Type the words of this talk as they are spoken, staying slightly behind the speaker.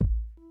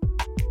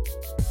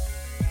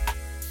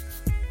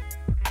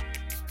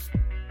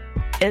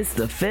It's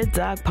the Fit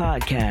Doc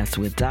Podcast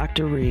with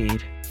Dr.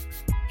 Reed.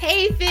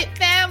 Hey Fit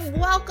Fam,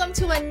 welcome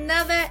to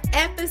another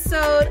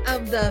episode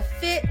of the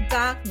Fit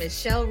Doc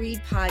Michelle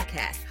Reed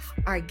Podcast.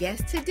 Our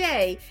guest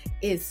today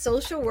is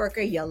social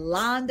worker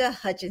Yolanda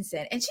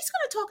Hutcherson, and she's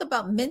going to talk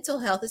about mental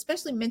health,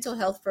 especially mental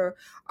health for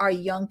our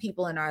young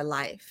people in our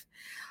life.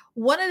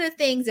 One of the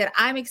things that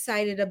I'm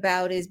excited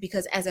about is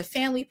because as a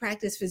family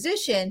practice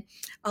physician,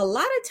 a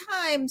lot of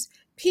times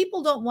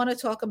people don't want to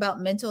talk about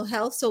mental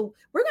health. So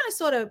we're going to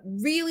sort of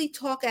really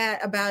talk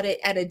about it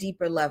at a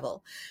deeper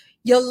level.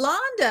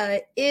 Yolanda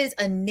is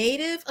a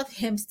native of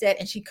Hempstead,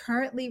 and she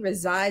currently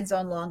resides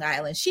on Long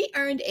Island. She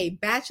earned a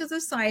Bachelor's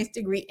of Science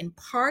degree in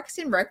Parks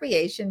and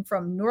Recreation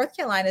from North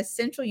Carolina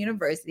Central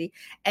University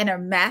and a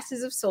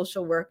Master's of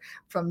Social Work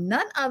from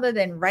none other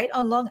than right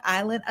on Long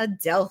Island,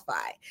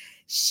 Adelphi.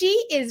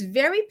 She is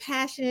very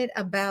passionate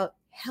about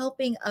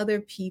helping other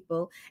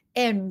people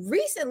and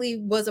recently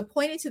was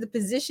appointed to the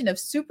position of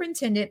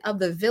superintendent of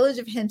the Village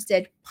of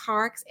Hempstead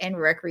Parks and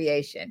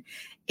Recreation.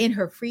 In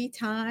her free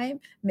time,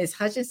 Ms.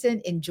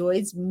 Hutcherson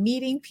enjoys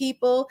meeting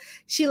people.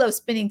 She loves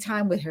spending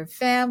time with her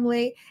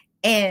family.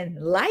 And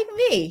like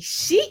me,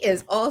 she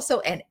is also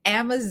an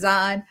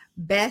Amazon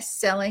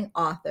best-selling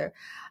author,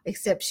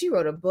 except she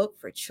wrote a book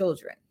for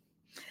children.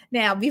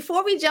 Now,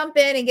 before we jump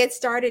in and get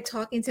started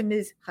talking to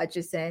Ms.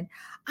 Hutcherson,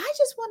 I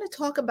just want to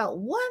talk about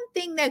one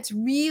thing that's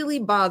really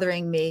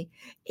bothering me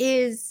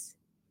is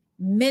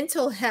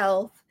mental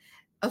health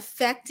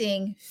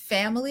affecting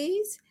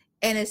families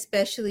and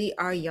especially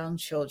our young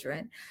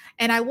children.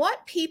 And I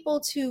want people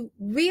to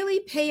really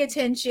pay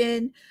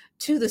attention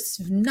to the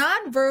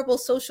nonverbal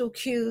social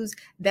cues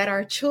that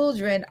our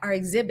children are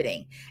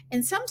exhibiting.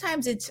 And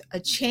sometimes it's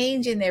a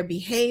change in their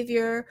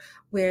behavior,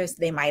 where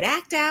they might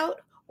act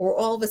out, or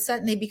all of a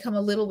sudden they become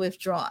a little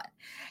withdrawn.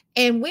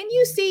 And when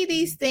you see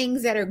these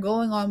things that are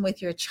going on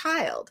with your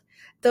child,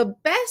 the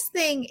best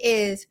thing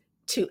is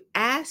to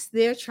ask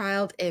their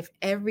child if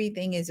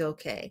everything is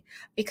okay.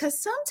 Because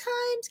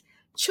sometimes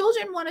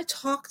children want to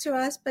talk to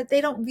us, but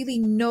they don't really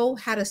know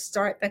how to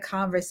start the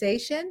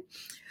conversation.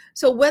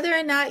 So whether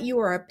or not you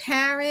are a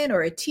parent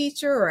or a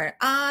teacher or an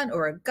aunt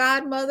or a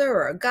godmother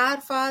or a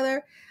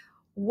godfather,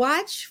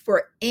 watch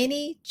for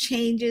any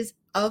changes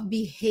of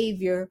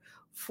behavior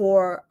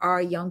for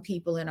our young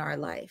people in our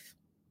life.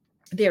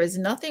 There is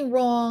nothing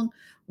wrong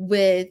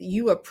with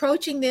you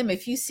approaching them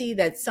if you see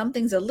that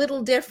something's a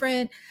little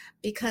different,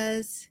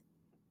 because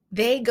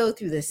they go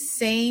through the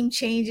same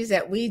changes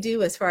that we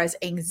do as far as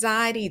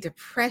anxiety,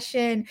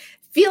 depression,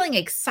 feeling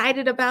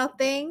excited about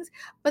things,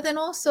 but then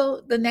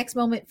also the next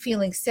moment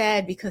feeling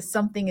sad because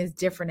something is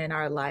different in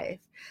our life.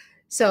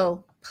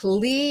 So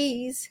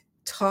please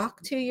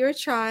talk to your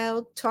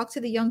child, talk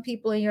to the young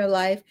people in your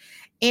life.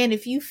 And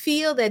if you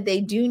feel that they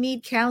do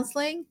need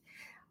counseling,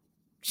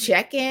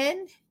 check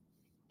in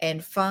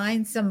and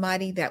find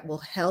somebody that will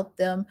help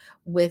them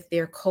with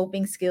their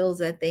coping skills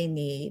that they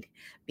need.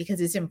 Because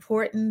it's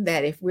important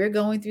that if we're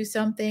going through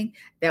something,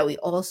 that we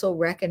also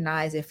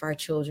recognize if our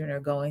children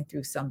are going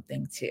through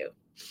something too.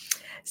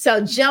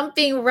 So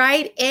jumping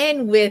right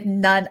in with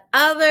none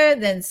other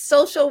than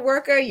social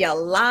worker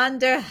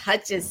Yolanda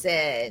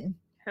Hutcherson.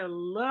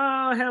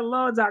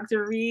 Hello,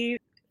 Dr. Reed,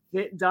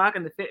 Fit Doc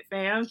and the Fit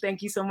Fam.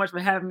 Thank you so much for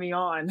having me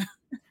on.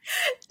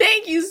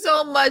 Thank you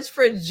so much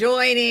for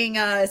joining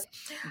us.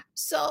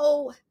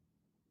 So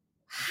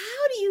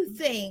how do you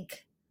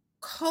think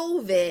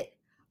COVID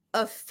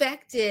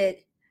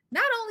affected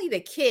not only the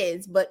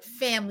kids, but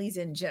families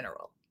in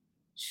general?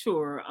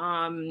 Sure.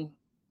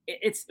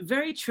 It's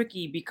very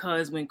tricky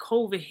because when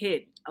COVID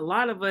hit, a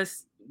lot of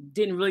us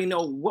didn't really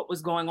know what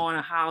was going on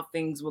and how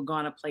things were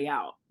going to play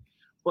out.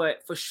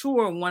 But for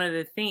sure, one of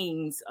the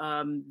things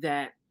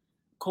that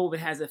COVID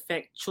has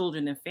affected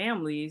children and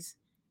families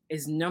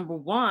is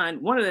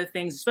one of the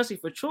things, especially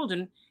for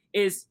children,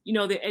 is,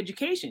 their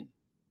education.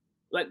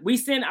 Like, we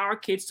send our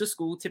kids to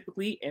school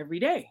typically every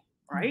day,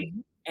 right? Mm-hmm.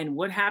 And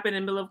what happened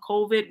in the middle of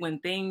COVID when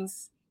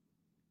things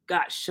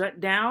got shut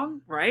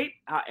down, right?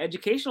 Our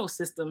educational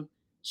system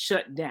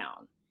shut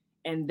down.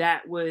 And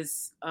that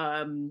was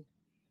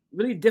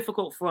really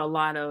difficult for a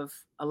lot of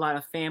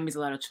families, a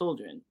lot of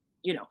children,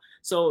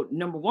 So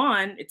number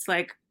one, it's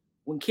like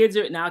when kids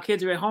are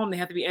at home, they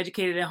have to be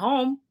educated at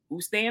home.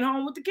 Who's staying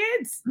home with the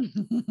kids?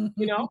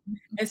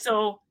 And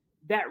so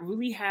that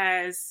really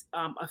has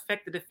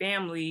affected the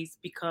families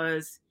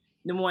because,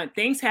 number one,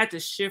 things had to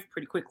shift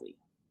pretty quickly.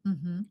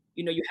 Mm-hmm.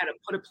 You had to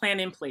put a plan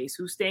in place.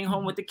 Who's staying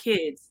home with the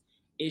kids?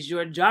 Is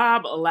your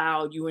job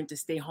allowed you to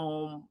stay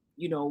home,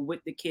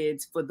 with the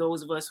kids for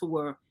those of us who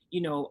were,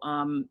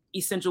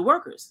 essential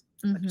workers?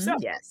 Like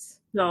yourself. Yes.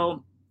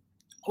 So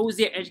who's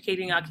there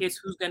educating our kids?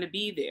 Who's going to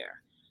be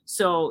there?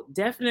 So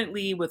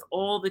definitely with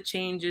all the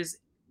changes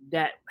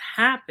that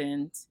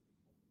happened,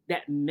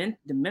 that meant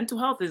the mental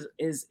health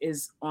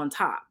is on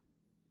top,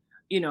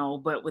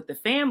 but with the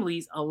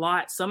families,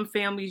 some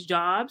families'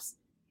 jobs,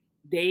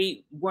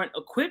 they weren't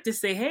equipped to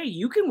say, hey,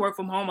 you can work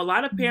from home. A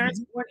lot of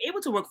parents weren't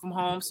able to work from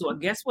home. So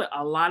guess what?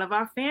 A lot of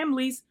our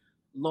families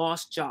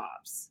lost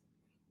jobs.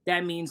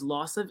 that means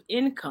loss of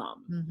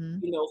income, Mm-hmm.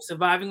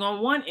 surviving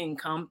on one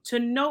income to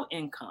no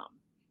income,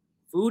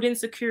 food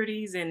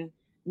insecurities, and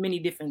many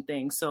different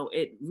things. So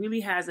it really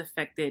has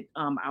affected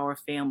our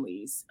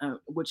families,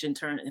 which in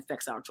turn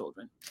affects our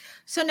children.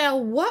 So now,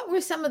 what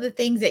were some of the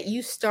things that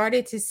you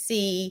started to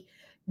see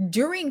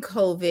during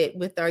COVID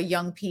with our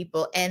young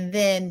people, and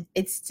then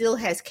it still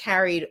has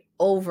carried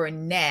over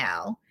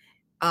now,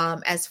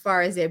 as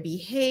far as their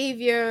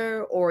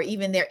behavior or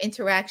even their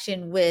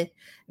interaction with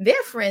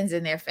their friends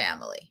and their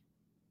family?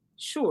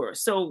 Sure.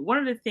 So one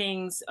of the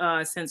things,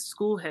 since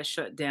school has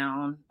shut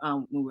down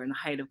when we were in the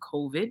height of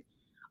COVID,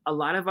 a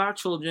lot of our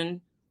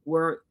children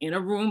were in a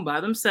room by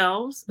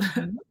themselves,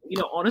 Mhm.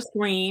 on a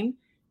screen,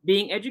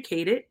 being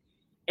educated.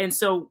 And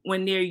so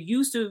when they're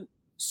used to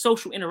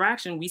social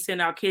interaction, we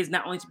send our kids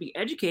not only to be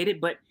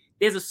educated, but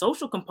there's a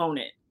social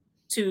component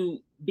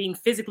to being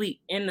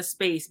physically in the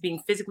space, being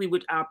physically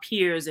with our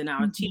peers and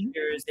our Mhm.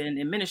 teachers and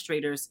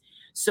administrators.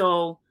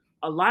 So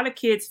a lot of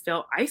kids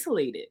felt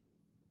isolated,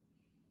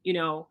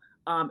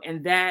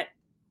 and that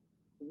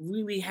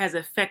really has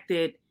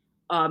affected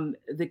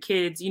the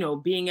kids,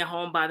 being at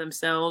home by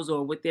themselves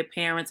or with their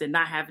parents and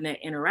not having that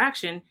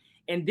interaction.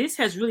 And this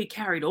has really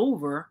carried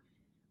over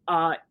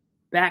uh,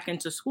 back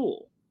into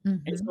school.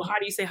 And Mhm. so, how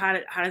do you say how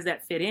does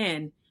that fit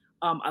in?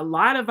 A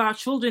lot of our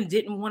children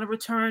didn't want to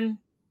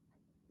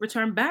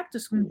return back to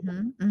school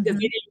Mhm. because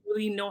they Mhm. didn't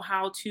really know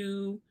how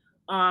to,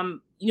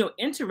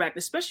 interact,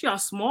 especially our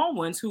small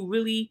ones who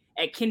really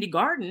at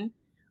kindergarten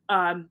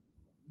um,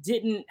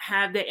 didn't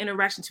have that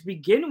interaction to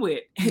begin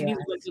with. And these Yeah.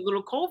 were like the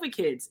little COVID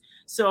kids.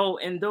 So,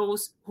 and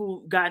those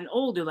who gotten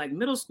older, like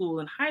middle school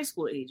and high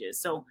school ages.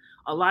 So,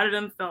 a lot of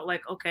them felt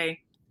like, okay,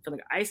 felt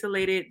like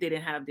isolated. They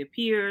didn't have their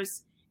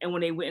peers. And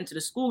when they went into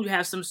the school, you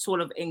have some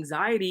sort of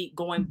anxiety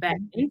going back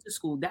Mhm. into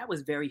school. That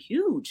was very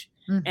huge.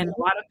 And Mhm.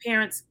 a lot of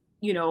parents,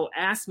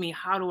 ask me,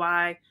 how do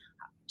I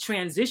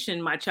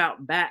transition my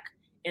child back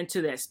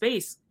into that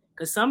space?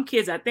 Because some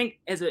kids, I think,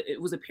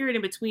 it was a period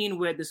in between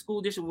where the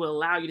school district will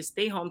allow you to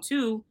stay home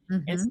too,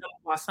 and Mhm.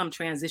 while some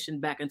transition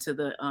back into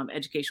the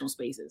educational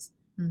spaces.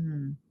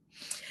 Mhm.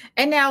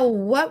 And now,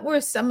 what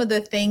were some of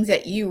the things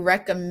that you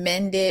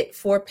recommended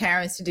for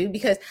parents to do?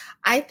 Because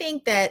I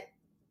think that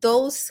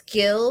those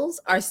skills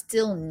are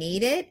still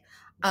needed.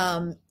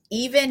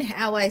 Even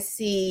how I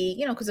see,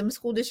 because I'm a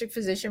school district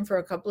physician for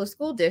a couple of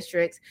school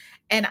districts,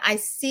 and I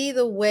see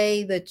the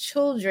way the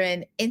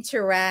children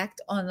interact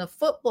on the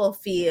football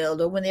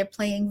field or when they're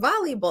playing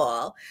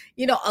volleyball.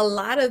 A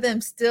lot of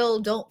them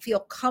still don't feel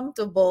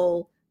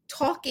comfortable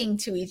talking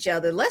to each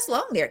other, let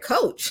alone their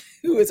coach,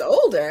 who is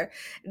older.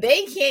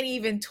 They can't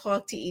even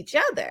talk to each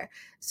other.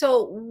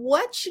 So,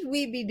 what should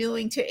we be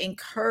doing to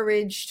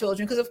encourage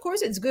children? Because, of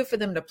course, it's good for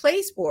them to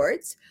play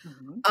sports.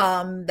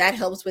 Mhm. That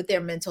helps with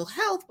their mental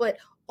health. But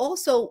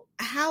also,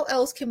 how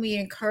else can we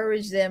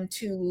encourage them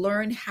to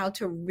learn how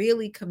to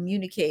really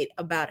communicate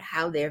about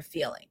how they're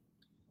feeling?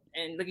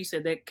 And like you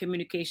said, that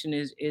communication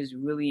is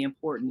really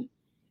important.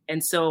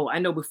 And so I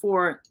know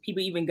before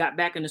people even got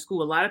back into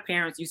school,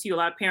 you see a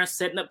lot of parents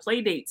setting up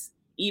play dates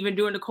even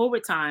during the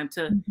COVID time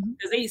Mhm.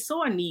 because they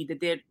saw a need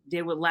that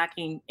they were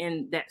lacking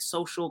in that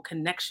social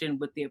connection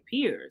with their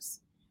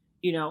peers.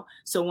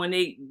 So when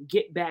they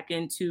get back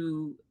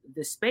into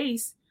the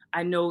space,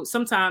 I know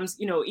sometimes,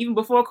 even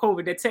before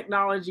COVID, the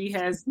technology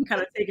has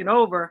kind of taken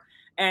over,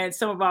 and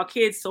some of our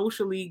kids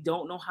socially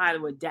don't know how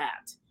to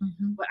adapt.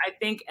 Mhm. But I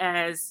think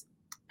as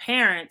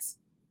parents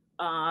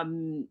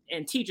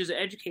and teachers or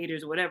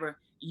educators or whatever,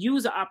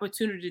 use the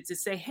opportunity to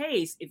say,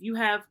 hey, if you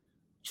have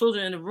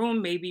children in the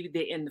room, maybe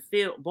they're in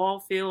the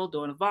ball field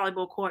or in a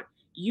volleyball court,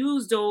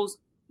 use those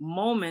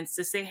moments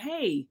to say,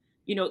 hey,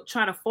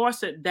 try to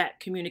foster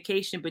that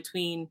communication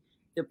between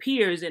the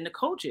peers and the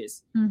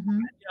coaches.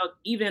 Mhm.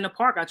 Even in the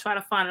park, I try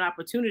to find an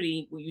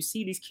opportunity where you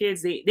see these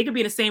kids, they could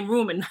be in the same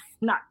room and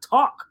not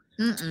talk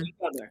to Mm-mm. each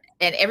other.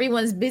 And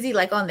everyone's busy,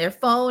 like, on their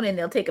phone, and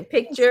they'll take a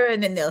picture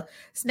and then they'll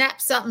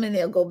snap something and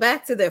they'll go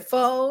back to their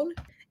phone,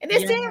 and they're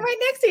Yeah. standing right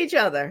next to each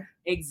other.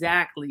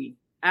 Exactly.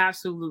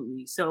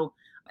 Absolutely. So,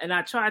 and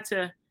I try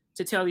to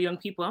tell the young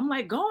people, I'm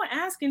like, go and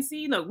ask and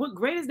see, look, what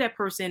grade is that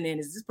person in?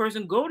 Is this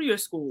person go to your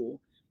school?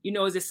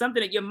 Is it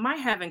something that you might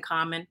have in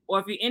common? Or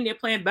if you're in there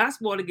playing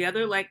basketball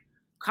together, like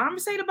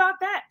conversate about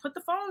that. Put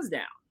the phones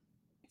down.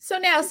 So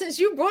now, since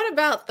you brought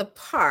about the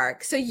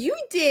park, so you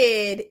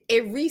did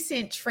a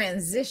recent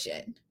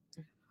transition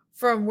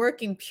from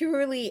working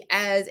purely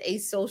as a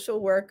social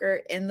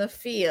worker in the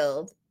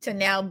field to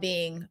now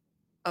being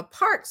a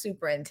park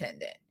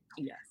superintendent.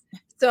 Yes.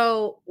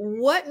 So,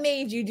 what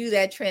made you do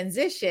that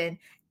transition?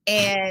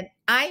 And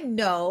I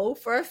know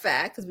for a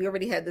fact, because we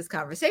already had this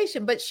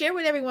conversation, but share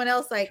with everyone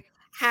else, like,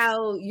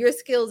 how your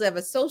skills as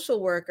a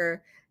social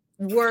worker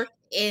work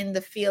in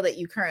the field that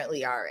you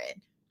currently are in.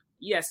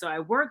 Yes. So I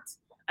worked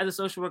as a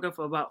social worker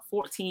for about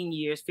 14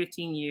 years,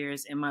 15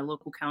 years in my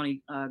local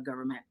county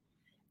government.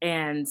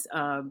 And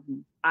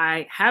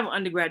I have an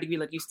undergrad degree,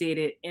 like you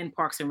stated, in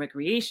Parks and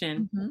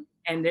Recreation. Mhm.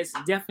 And this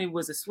definitely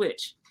was a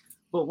switch.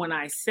 But when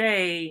I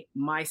say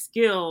my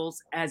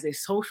skills as a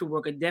social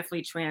worker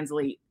definitely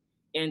translate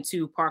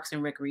into parks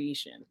and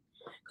recreation.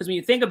 Because when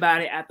you think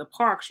about it, at the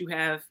parks, you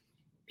have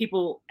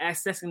people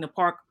accessing the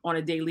park on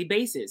a daily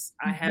basis.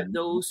 I have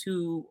those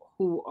who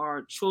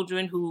are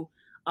children who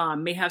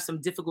may have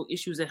some difficult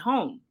issues at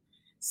home.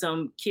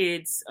 Some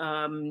kids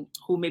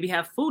who maybe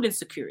have food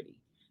insecurity.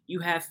 You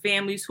have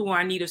families who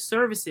are in need of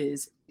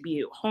services, be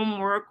it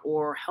homework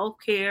or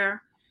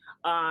healthcare.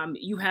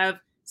 You have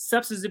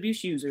substance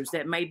abuse users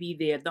that might be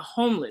there, the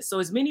homeless. So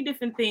it's many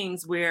different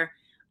things where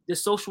the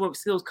social work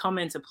skills come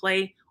into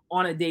play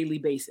on a daily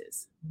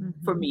basis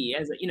for me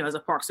as a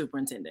park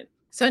superintendent.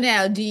 So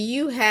now, do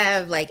you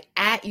have like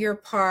at your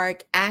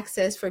park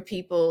access for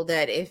people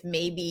that if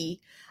maybe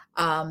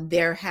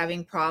they're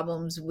having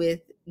problems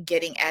with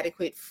getting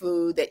adequate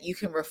food, that you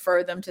can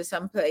refer them to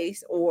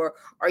someplace, or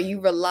are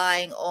you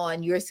relying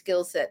on your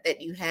skill set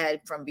that you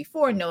had from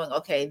before, knowing,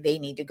 okay, they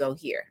need to go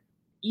here?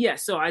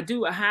 Yes, so I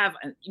do. I have,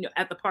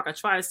 at the park, I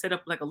try to set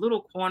up like a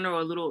little corner or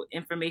a little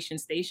information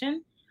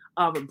station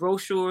of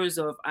brochures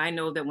of, I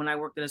know that when I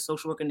worked as a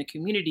social worker in the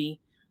community,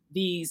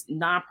 these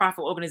nonprofit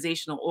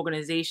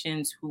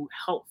organizations who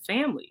help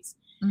families.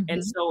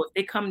 And so if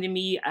they come to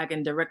me, I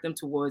can direct them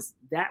towards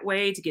that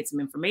way to get some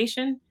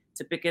information,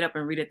 to pick it up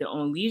and read at their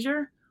own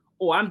leisure.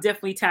 Or I'm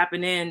definitely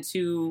tapping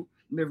into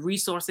the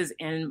resources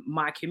in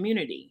my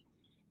community.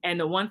 And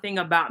the one thing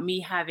about me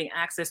having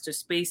access to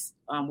space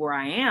where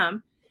I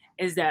am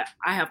is that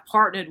I have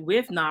partnered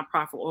with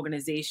nonprofit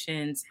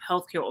organizations,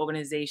 healthcare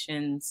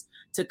organizations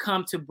to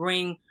come to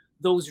bring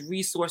those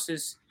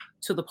resources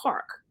to the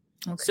park.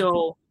 Okay.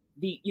 So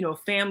the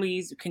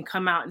families can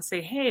come out and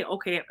say, hey,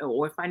 okay,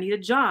 or if I need a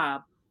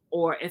job,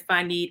 or if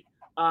I need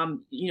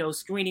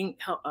screening,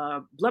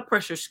 blood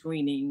pressure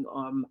screening,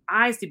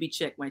 eyes to be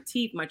checked,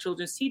 my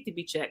children's teeth to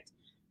be checked.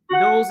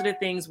 Those are the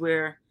things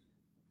where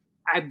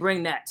I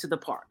bring that to the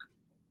park.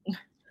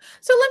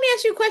 So let me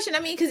ask you a question. I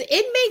mean, because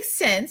it makes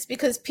sense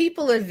because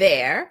people are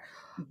there,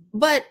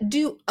 but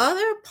do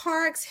other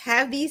parks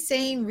have these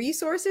same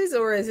resources,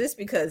 or is this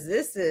because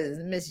this is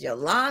Miss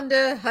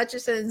Yolanda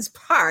Hutcherson's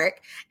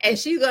park and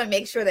she's going to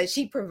make sure that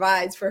she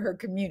provides for her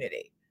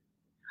community?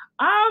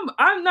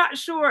 I'm not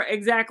sure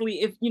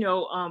exactly if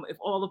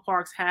all the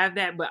parks have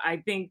that, but I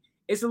think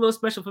it's a little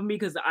special for me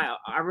because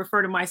I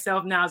refer to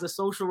myself now as a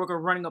social worker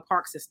running a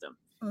park system.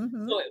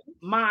 So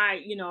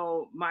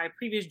my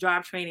previous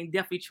job training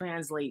definitely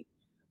translate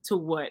to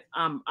what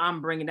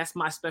I'm bringing. That's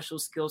my special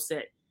skill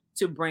set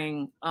to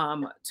bring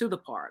to the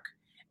park.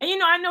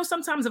 And I know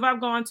sometimes if I've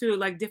gone to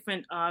like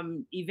different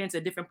events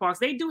at different parks,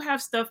 they do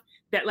have stuff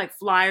that like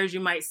flyers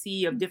you might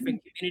see of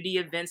different community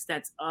events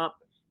that's up.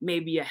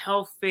 Maybe a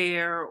health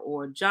fair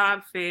or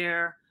job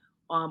fair,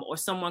 or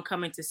someone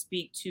coming to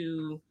speak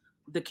to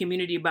the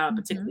community about a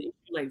particular issue.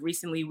 Like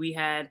recently we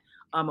had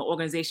an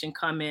organization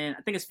come in,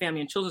 I think it's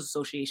Family and Children's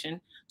Association,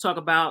 talk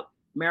about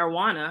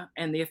marijuana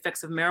and the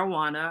effects of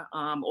marijuana,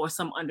 or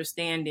some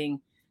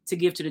understanding to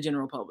give to the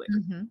general public.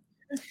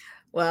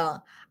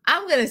 Well,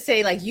 I'm going to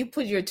say like you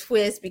put your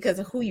twist because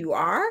of who you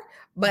are,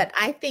 but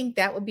I think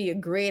that would be a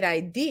great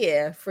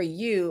idea for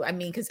you. I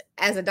mean, because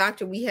as a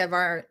doctor, we have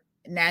our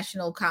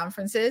national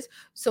conferences.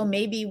 So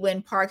maybe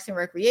when Parks and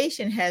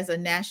Recreation has a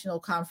national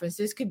conference,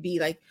 this could be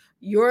like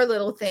your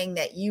little thing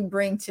that you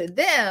bring to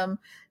them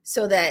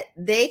so that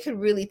they could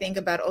really think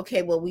about,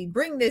 okay, well, we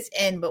bring this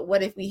in, but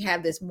what if we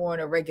have this more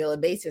on a regular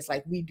basis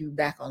like we do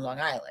back on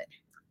Long Island?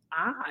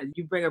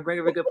 You bring a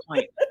very good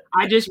point.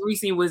 I just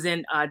recently was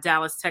in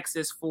Dallas,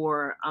 Texas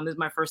for, this is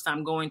my first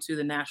time going to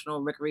the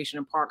National Recreation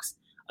and Parks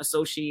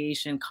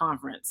Association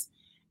conference.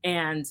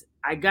 And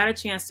I got a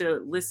chance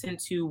to listen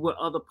to what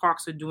other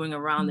parks are doing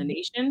around the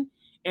nation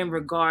in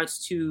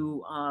regards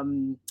to,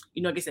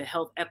 like I said,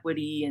 health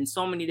equity and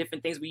so many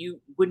different things where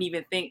you wouldn't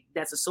even think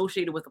that's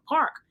associated with a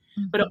park.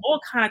 But it all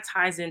kind of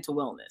ties into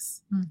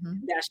wellness.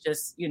 That's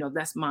just,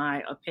 that's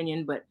my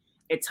opinion, but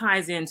it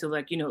ties into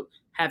like,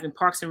 having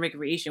parks and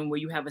recreation where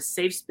you have a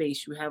safe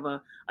space, you have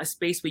a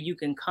space where you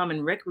can come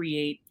and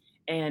recreate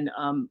and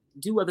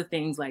do other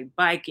things like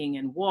biking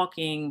and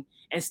walking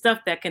and stuff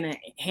that can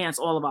enhance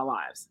all of our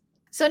lives.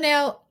 So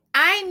now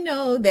I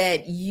know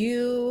that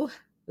you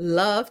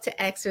love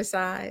to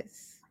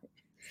exercise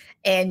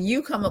and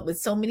you come up with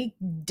so many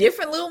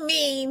different little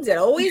memes that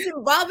always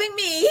involving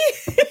me.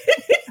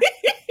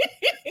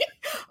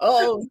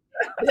 Oh,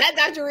 is that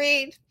Dr.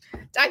 Reed?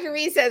 Dr.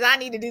 Reed says I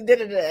need to do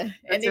da-da-da. And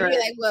then you're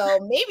like, well,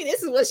 maybe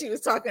this is what she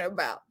was talking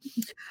about.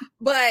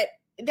 But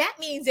that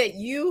means that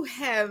you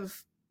have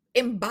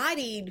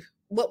embodied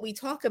what we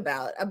talk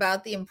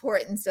about the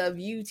importance of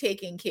you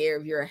taking care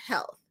of your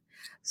health.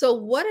 So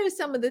what are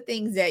some of the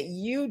things that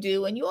you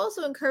do? And you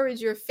also encourage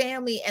your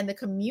family and the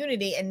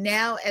community. And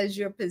now as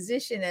your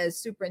position as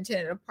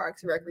superintendent of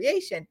Parks and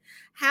Recreation,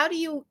 how do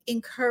you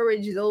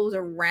encourage those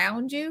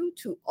around you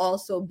to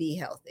also be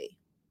healthy?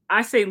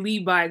 I say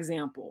lead by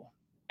example.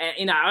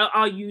 And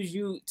I'll use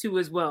you too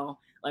as well.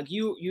 Like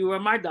you are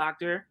my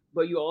doctor,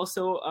 but you're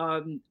also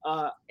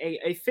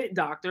a fit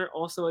doctor,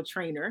 also a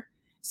trainer.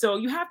 So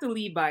you have to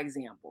lead by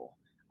example.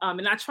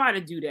 And I try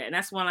to do that. And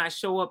that's when I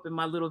show up in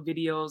my little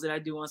videos that I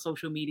do on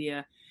social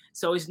media.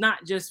 So it's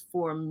not just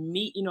for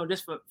me,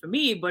 just for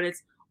me, but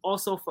it's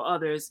also for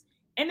others.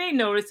 And they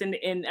notice,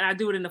 and I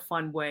do it in a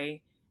fun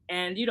way.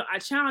 And I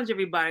challenge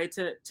everybody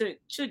to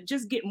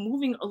just get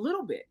moving a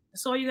little bit.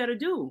 That's all you got to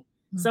do.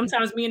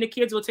 Sometimes me and the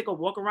kids will take a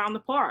walk around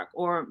the park,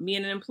 or me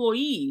and an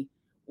employee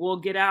will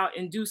get out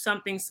and do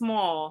something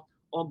small,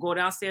 or go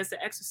downstairs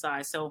to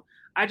exercise. So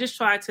I just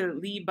try to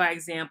lead by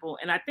example.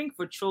 And I think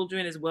for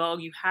children as well,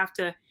 you have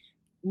to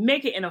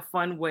make it in a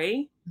fun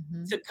way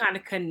to kind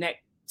of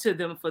connect to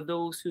them, for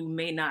those who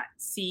may not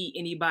see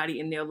anybody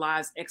in their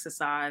lives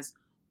exercise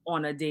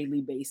on a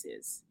daily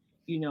basis.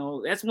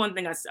 That's one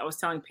thing I was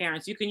telling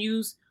parents. You can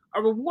use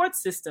a reward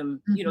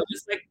system,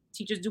 just like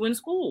teachers do in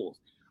schools.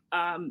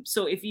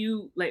 So if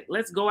you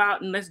let's go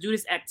out and let's do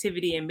this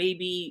activity, and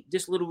maybe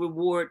this little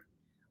reward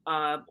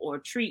or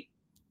treat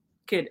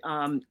could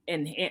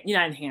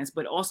enhance,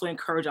 but also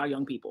encourage our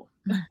young people.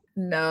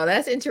 No,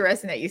 that's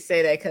interesting that you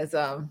say that, because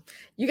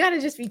you got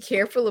to just be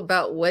careful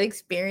about what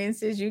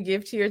experiences you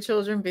give to your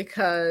children,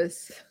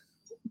 because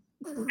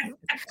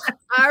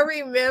I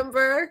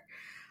remember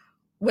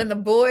when the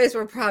boys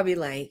were probably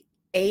like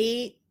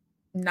 8,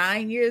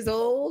 9 years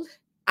old,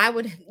 I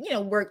would,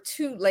 work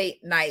 2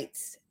 late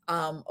nights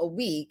a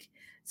week.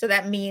 So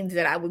that means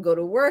that I would go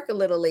to work a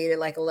little later,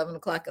 like 11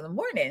 o'clock in the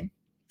morning.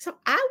 So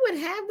I would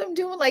have them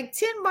doing like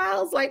 10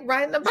 miles, like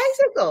riding the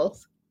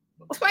bicycles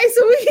twice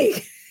a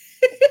week.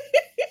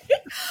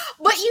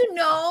 But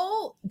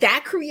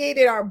that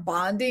created our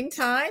bonding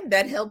time.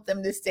 That helped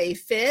them to stay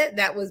fit.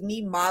 That was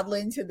me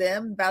modeling to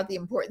them about the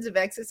importance of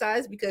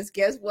exercise, because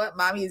guess what?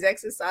 Mommy is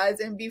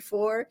exercising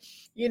before,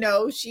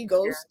 she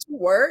goes to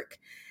work.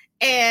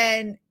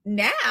 And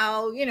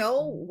now,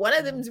 one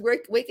of them is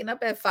waking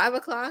up at 5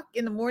 o'clock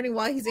in the morning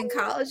while he's in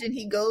college, and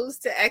he goes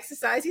to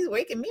exercise. He's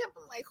waking me up.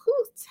 I'm like,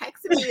 who's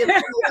texting me?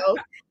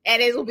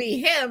 And it'll be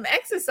him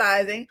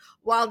exercising,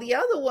 while the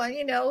other one,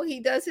 he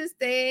does his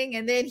thing,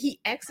 and then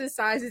he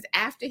exercises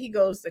after he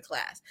goes to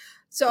class.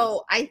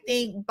 So I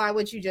think by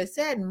what you just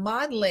said,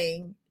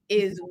 modeling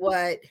is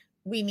what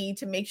we need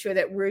to make sure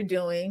that we're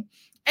doing.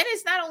 And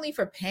it's not only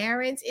for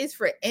parents, it's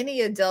for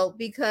any adult,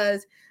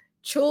 because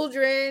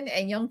children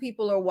and young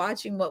people are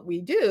watching what we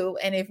do.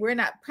 And if we're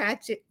not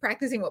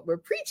practicing what we're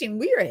preaching,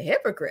 we are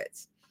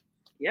hypocrites.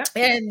 Yep.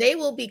 And they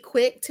will be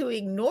quick to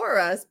ignore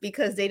us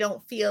because they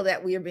don't feel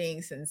that we are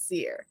being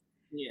sincere.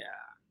 Yeah.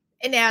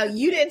 And now,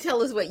 you didn't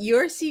tell us what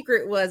your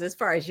secret was as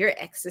far as your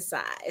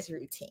exercise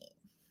routine.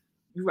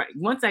 Right.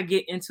 Once I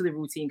get into the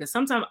routine, because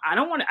sometimes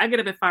I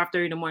get up at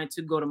 5:30 in the morning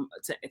to go to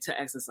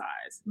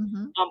exercise.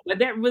 But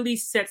that really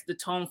sets the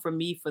tone for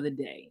me for the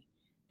day.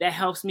 That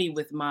helps me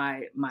with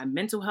my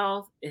mental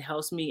health. It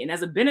helps me, and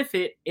as a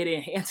benefit, it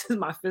enhances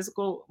my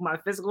physical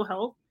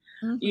health.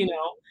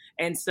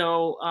 And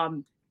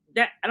so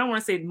that, I don't want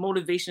to say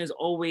motivation is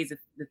always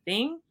the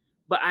thing,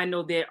 but I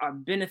know there are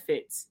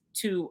benefits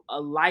to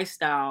a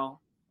lifestyle,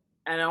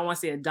 and I don't want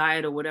to say a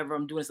diet or whatever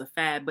I'm doing is a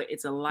fad, but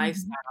it's a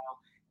lifestyle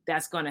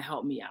that's going to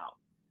help me out,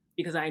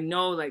 because I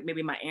know, like,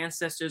 maybe my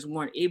ancestors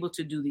weren't able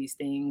to do these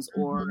things,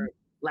 or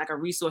lack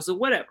of resources or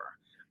whatever.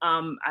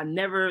 I've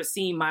never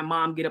seen my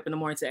mom get up in the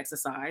morning to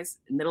exercise,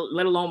 let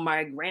alone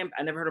I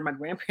never heard of my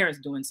grandparents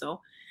doing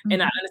so.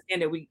 And I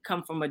understand that we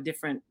come from a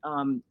different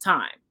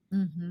time,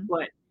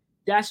 but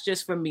that's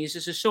just for me. It's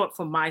just to show up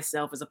for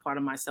myself as a part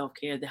of my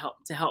self-care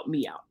to help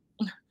me out.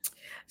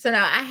 So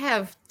now I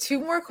have 2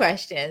 more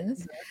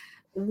questions.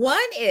 One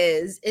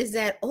is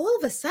that all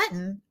of a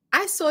sudden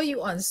I saw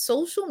you on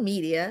social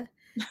media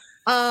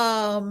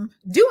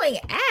doing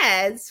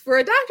ads for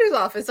a doctor's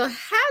office. So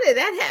how did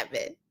that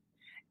happen?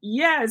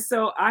 Yeah,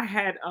 so I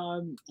had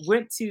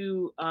went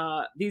to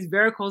these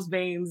varicose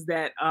veins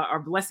that are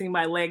blessing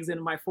my legs in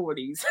my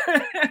 40s.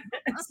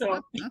 So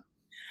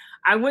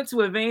I went to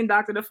a vein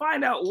doctor to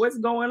find out what's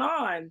going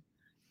on.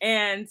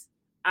 And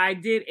I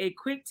did a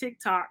quick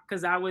TikTok,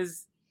 because I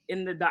was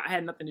I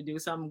had nothing to do,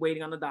 so I'm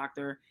waiting on the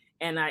doctor.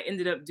 And I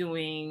ended up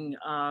doing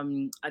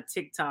a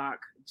TikTok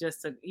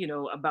just to,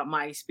 about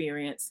my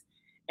experience.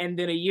 And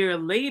then a year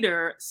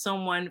later,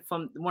 someone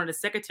from one of the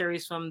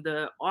secretaries from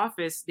the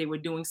office, they were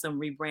doing some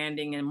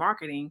rebranding and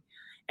marketing.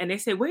 And they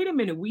said, wait a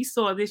minute, we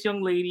saw this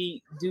young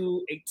lady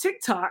do a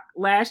TikTok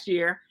last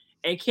year,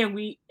 and can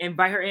we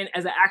invite her in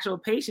as an actual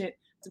patient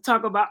to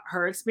talk about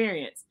her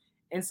experience?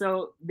 And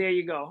so there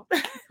you go.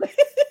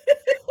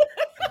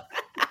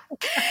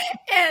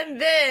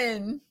 And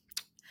then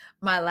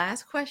my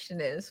last question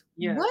is,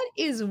 what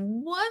is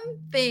one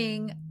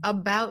thing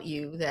about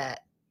you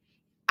that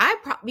I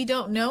probably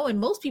don't know, and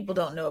most people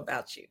don't know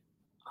about you?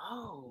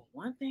 Oh,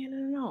 one thing I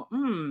don't know.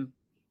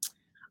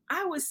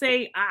 I would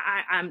say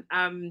I'm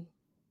I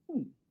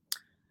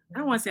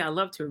don't want to say I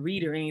love to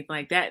read or anything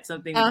like that.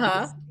 Something,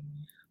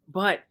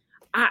 but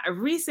I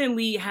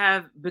recently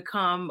have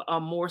become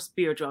more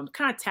spiritual. I'm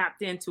kind of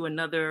tapped into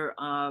another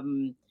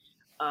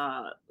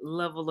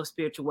level of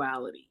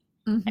spirituality,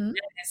 and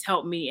that has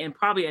helped me in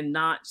probably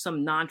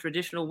some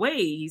non-traditional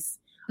ways.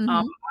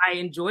 I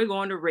enjoy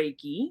going to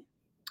Reiki.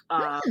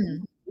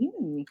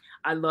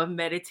 I love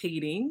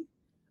meditating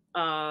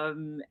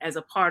as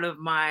a part of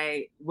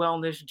my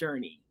wellness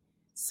journey.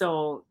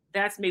 So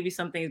that's maybe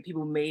something that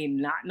people may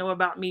not know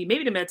about me.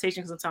 Maybe the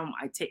meditation, because sometimes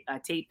I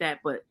take that,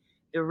 but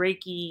the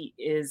Reiki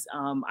is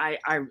I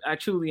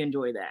truly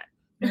enjoy that.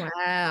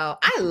 Wow.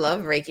 I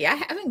love Reiki. I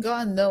haven't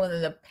gone though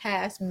in the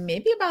past,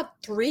 maybe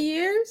about 3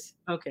 years.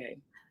 Okay.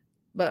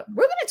 But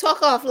we're going to talk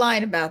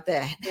offline about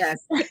that.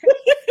 Yes.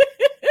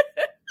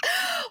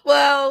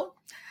 Well,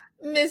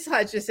 Ms.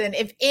 Hutcherson,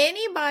 if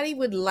anybody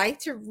would like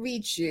to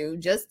reach you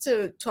just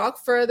to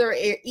talk further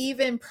or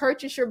even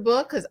purchase your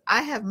book, because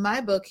I have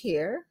my book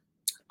here.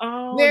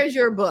 Where's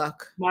your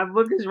book? My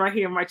book is right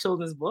here, my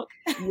children's book.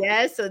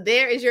 Yes, so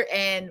there is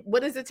and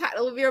what is the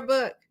title of your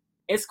book?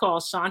 It's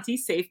called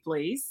Shanti's Safe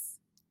Place.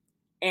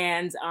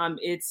 And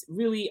it's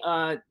really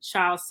a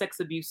child sex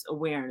abuse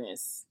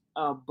awareness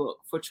book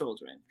for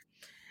children.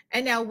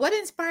 And now, what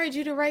inspired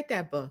you to write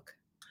that book?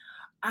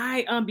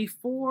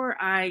 Before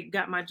I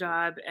got my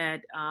job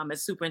as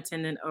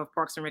superintendent of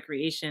Parks and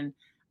Recreation,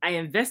 I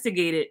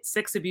investigated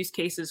sex abuse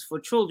cases for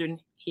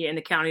children here in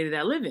the county that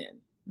I live in.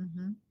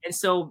 Mm-hmm. And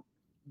so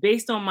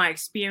based on my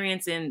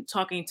experience in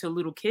talking to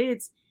little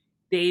kids,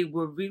 they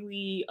were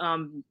really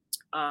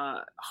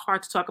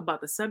hard to talk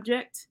about the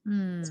subject,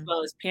 as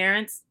well as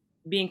parents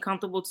being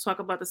comfortable to talk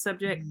about the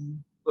subject,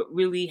 but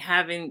really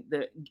having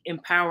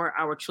empower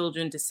our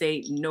children to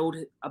say no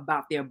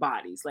about their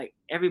bodies. Like,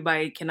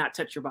 everybody cannot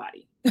touch your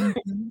body.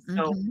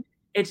 So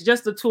it's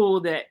just a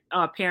tool that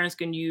parents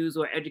can use,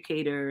 or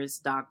educators,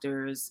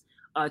 doctors,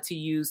 to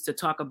use to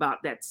talk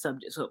about that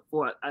subject. So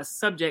for a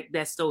subject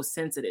that's so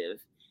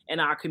sensitive in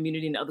our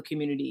community and other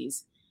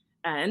communities.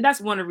 And that's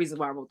one of the reasons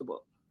why I wrote the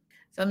book.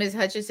 So Ms.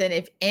 Hutcherson,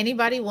 if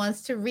anybody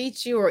wants to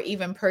reach you or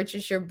even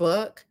purchase your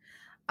book,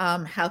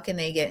 how can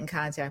they get in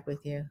contact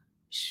with you?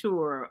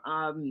 Sure.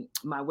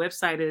 My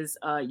website is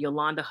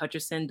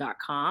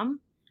YolandaHutcherson.com,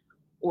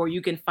 or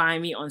you can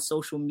find me on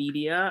social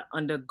media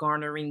under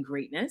Garnering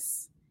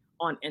Greatness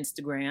on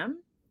Instagram.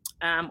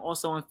 I'm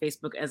also on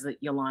Facebook as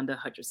Yolanda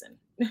Hutcherson.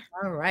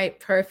 All right,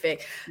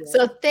 perfect. Yeah.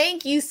 So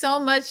thank you so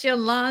much,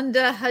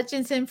 Yolanda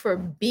Hutcherson, for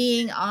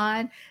being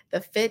on the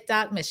Fit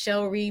Doc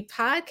Michelle Reed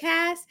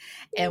podcast.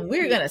 And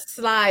we're going to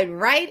slide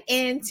right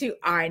into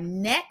our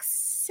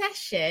next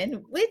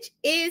session, which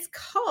is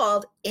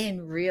called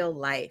In Real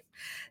Life.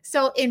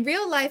 So in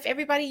real life,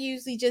 everybody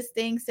usually just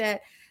thinks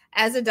that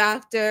as a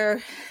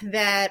doctor,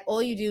 that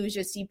all you do is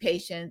just see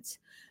patients.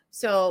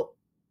 So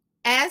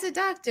as a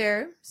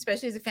doctor,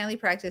 especially as a family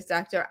practice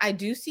doctor, I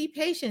do see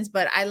patients,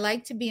 but I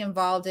like to be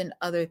involved in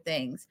other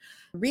things.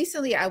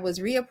 Recently, I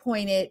was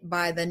reappointed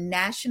by the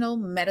National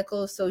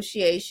Medical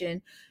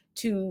Association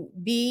to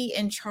be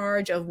in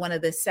charge of one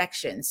of the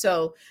sections.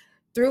 So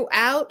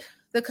throughout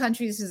the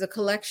country, this is a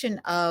collection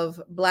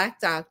of Black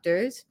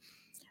doctors.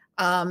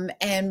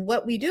 And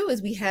what we do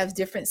is we have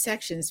different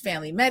sections: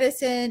 family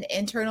medicine,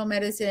 internal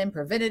medicine,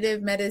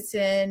 preventative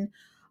medicine,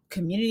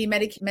 community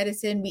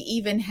medicine. We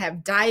even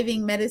have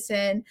diving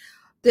medicine.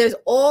 There's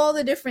all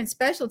the different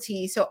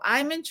specialties. So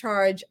I'm in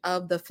charge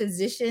of the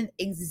physician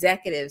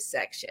executive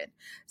section.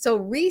 So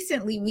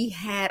recently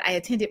I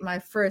attended my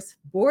first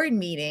board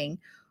meeting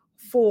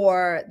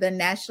for the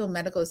National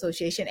Medical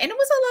Association. And it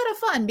was a lot of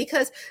fun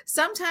because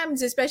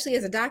sometimes, especially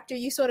as a doctor,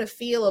 you sort of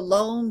feel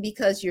alone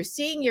because you're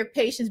seeing your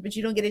patients, but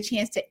you don't get a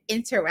chance to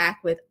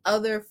interact with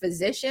other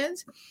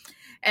physicians.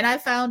 And I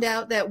found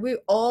out that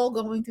we're all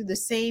going through the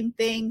same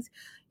things.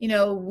 You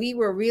know, we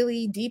were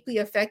really deeply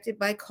affected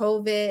by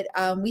COVID.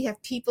 We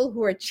have people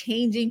who are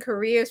changing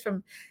careers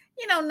from,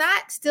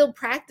 not still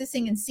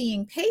practicing and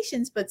seeing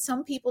patients, but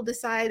some people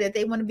decide that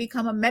they want to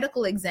become a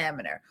medical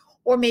examiner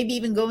or maybe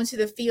even go into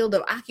the field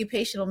of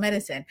occupational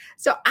medicine.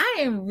 So I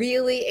am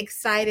really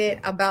excited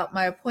about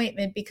my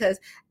appointment because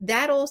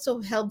that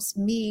also helps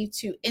me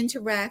to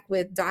interact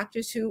with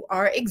doctors who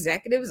are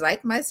executives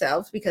like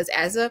myself, because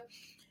as a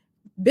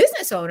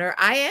business owner,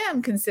 I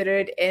am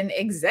considered an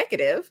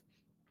executive.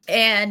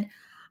 And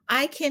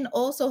I can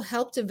also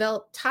help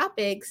develop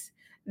topics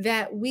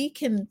that we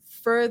can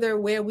further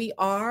where we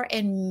are,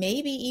 and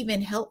maybe even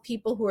help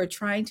people who are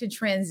trying to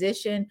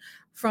transition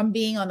from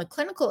being on the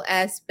clinical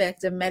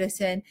aspect of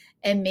medicine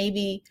and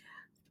maybe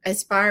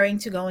aspiring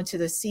to go into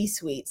the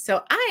C-suite.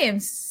 So I am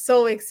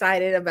so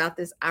excited about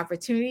this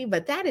opportunity,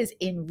 but that is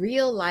in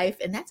real life.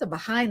 And that's a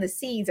behind the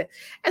scenes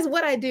as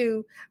what I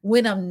do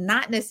when I'm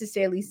not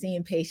necessarily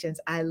seeing patients.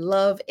 I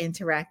love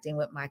interacting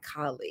with my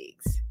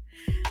colleagues.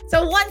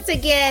 So once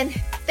again,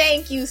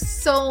 thank you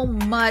so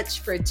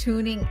much for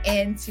tuning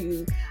in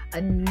to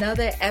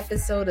another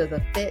episode of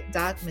the Fit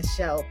Doc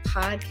Michelle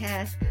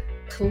podcast.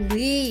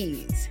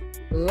 Please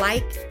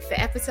like the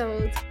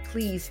episodes.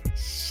 Please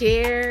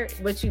share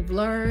what you've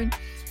learned.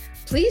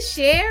 Please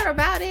share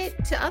about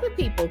it to other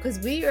people, because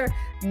we are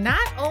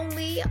not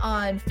only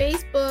on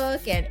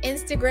Facebook and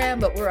Instagram,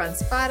 but we're on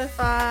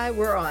Spotify,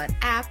 we're on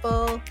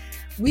Apple.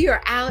 We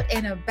are out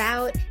and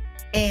about,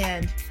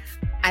 and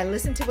I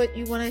listen to what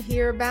you want to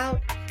hear about,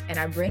 and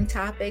I bring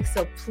topics.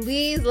 So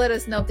please let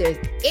us know if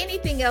there's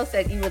anything else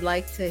that you would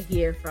like to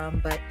hear from.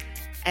 But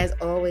As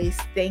always,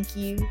 thank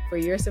you for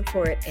your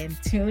support and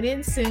tune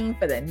in soon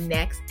for the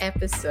next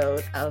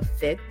episode of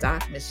Fit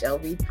Doc Michelle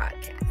Reed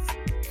Podcast.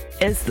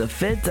 It's the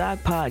Fit Doc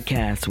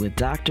Podcast with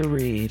Dr.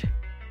 Reed.